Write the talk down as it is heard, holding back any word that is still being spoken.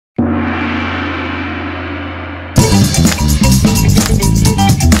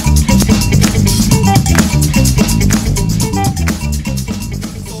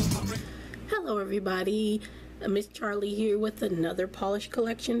everybody, Miss Charlie here with another polish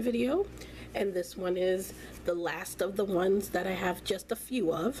collection video, and this one is the last of the ones that I have just a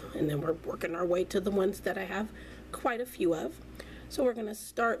few of, and then we're working our way to the ones that I have quite a few of. So we're going to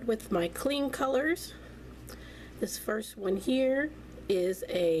start with my Kleencolors. This first one here is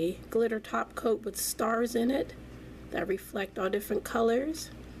a glitter top coat with stars in it that reflect all different colors.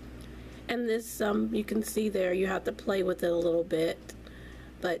 And this, you can see there, you have to play with it a little bit,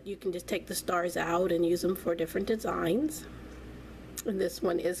 but you can just take the stars out and use them for different designs. And this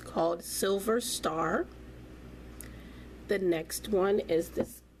one is called Silverstar. The next one is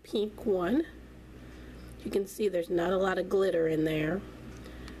this pink one. You can see there's not a lot of glitter in there,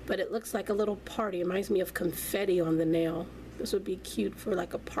 but it looks like a little party. It reminds me of confetti on the nail. This would be cute for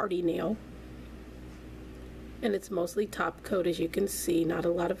like a party nail. And it's mostly top coat, as you can see, not a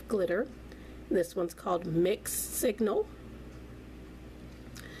lot of glitter. This one's called Mixed Signal.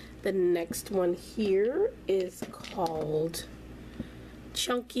 The next one here is called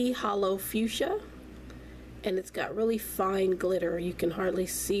Chunky Holofuschia, and it's got really fine glitter. You can hardly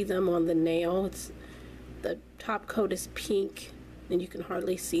see them on the nail. The top coat is pink, and you can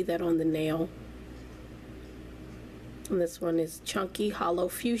hardly see that on the nail. And this one is Chunky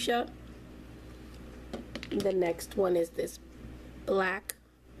Holofuschia. The next one is this black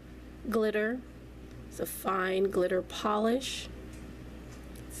glitter. It's a fine glitter polish.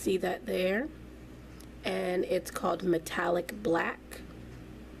 See that there? And it's called Metallic Black.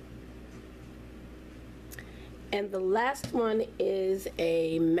 And the last one is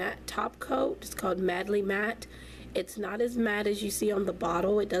a matte top coat. It's called Madly Matte. It's not as matte as you see on the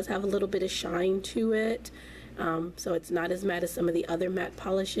bottle. It does have a little bit of shine to it. So it's not as matte as some of the other matte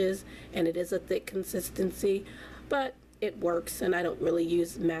polishes, and it is a thick consistency, but it works, and I don't really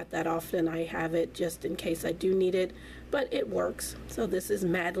use matte that often. I have it just in case I do need it, but it works. So this is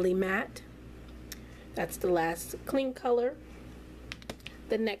Madly Matte. That's the last Kleencolor.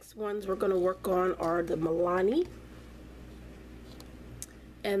 The next ones we're going to work on are the Milani,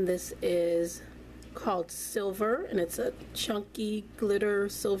 and this is called Silver, and it's a chunky glitter,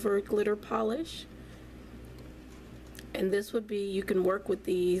 silver glitter polish. And this would be, you can work with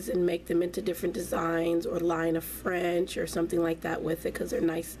these and make them into different designs, or line of French or something like that with it, because they're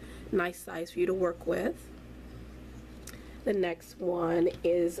nice size for you to work with. The next one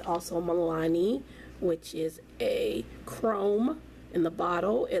is also Milani, which is a chrome in the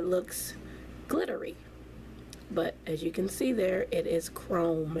bottle. It looks glittery, but as you can see there, it is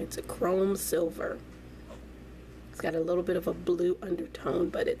chrome. It's a chrome silver. It's got a little bit of a blue undertone,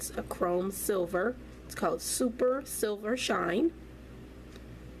 but it's a chrome silver. It's called Super Silver Shine.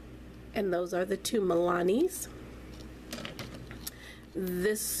 And those are the two Milanis.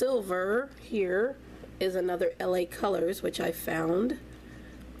 This silver here is another LA Colors, which I found.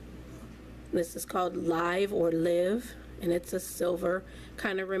 This is called Live or Live, and it's a silver.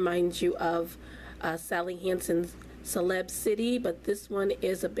 Kind of reminds you of Sally Hansen's Celeb City, but this one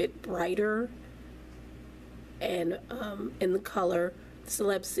is a bit brighter. And in the color,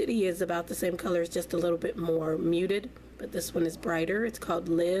 Celeb City is about the same color, it's just a little bit more muted, but this one is brighter. It's called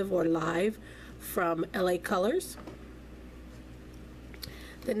Live or Live from LA Colors.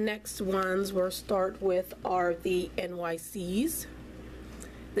 The next ones we'll start with are the NYCs.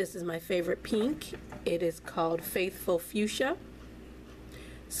 This is my favorite pink. It is called Faithful Fuchsia.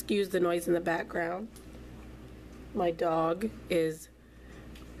 Excuse the noise in the background. My dog is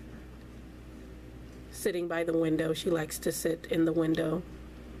sitting by the window. She likes to sit in the window.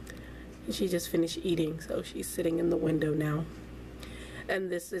 And she just finished eating, so she's sitting in the window now.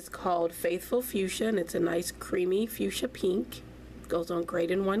 And this is called Faithful Fuchsia, and it's a nice creamy fuchsia pink. Goes on great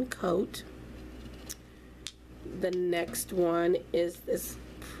in one coat. The next one is this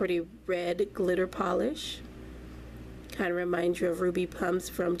pretty red glitter polish. Kind of reminds you of Ruby Pumps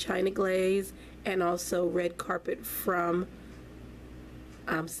from China Glaze, and also Red Carpet from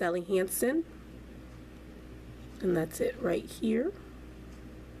Sally Hansen. And that's it right here.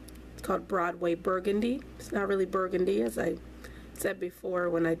 It's called Broadway Burgundy. It's not really burgundy, as I said before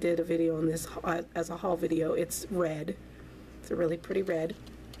when I did a video on this as a haul video. It's red. It's a really pretty red.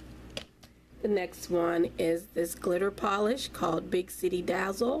 The next one is this glitter polish called Big City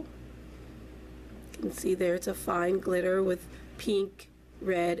Dazzle. You can see there it's a fine glitter with pink,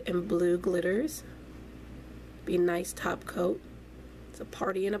 red, and blue glitters. Be a nice top coat. It's a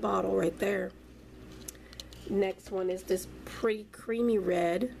party in a bottle right there. Next one is this pretty creamy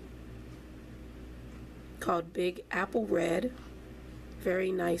red called Big Apple Red.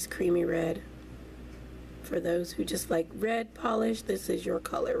 Very nice creamy red. For those who just like red polish, this is your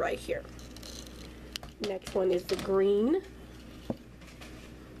color right here. Next one is the green.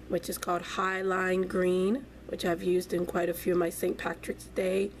 which is called Highline Green, which I've used in quite a few of my St. Patrick's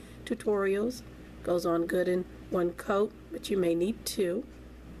Day tutorials. Goes on good in one coat, but you may need two.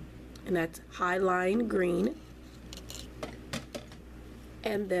 And that's Highline Green.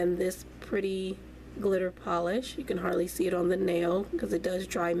 And then this pretty glitter polish. You can hardly see it on the nail because it does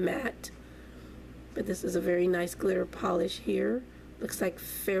dry matte. But this is a very nice glitter polish here. Looks like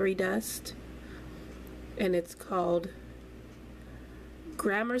fairy dust. And it's called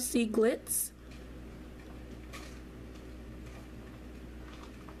Gramercy Glitz.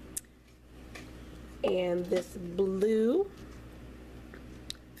 And this blue,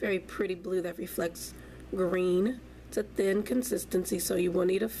 very pretty blue that reflects green. It's a thin consistency, so you will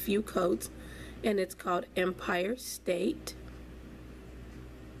need a few coats. And it's called Empire State.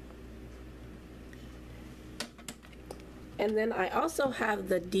 And then I also have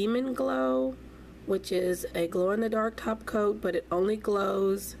the Demon Glow, which is a glow-in-the-dark top coat, but it only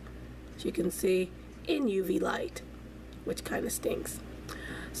glows, as you can see, in UV light, which kind of stinks.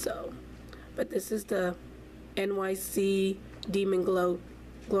 So, but this is the NYC Demon Glow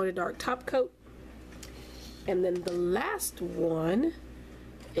glow-in-the-dark top coat. And then the last one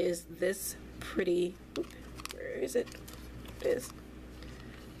is this pretty, where is it?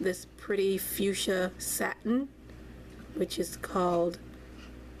 This pretty fuchsia satin, which is called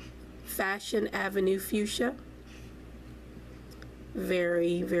Fashion Avenue Fuchsia.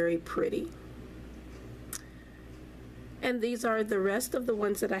 Very, very pretty. And these are the rest of the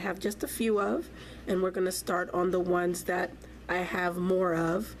ones that I have just a few of, and we're going to start on the ones that I have more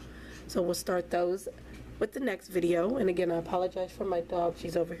of. So we'll start those with the next video. And again, I apologize for my dog.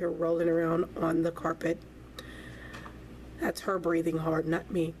 She's over here rolling around on the carpet. That's her breathing hard, not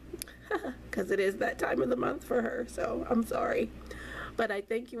me, because it is that time of the month for her, so I'm sorry. But I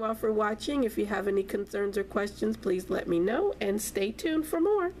thank you all for watching. If you have any concerns or questions, please let me know, and stay tuned for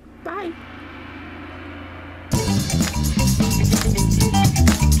more. Bye.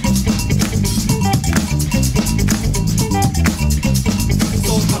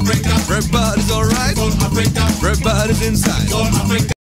 Everybody's alright. Everybody's inside.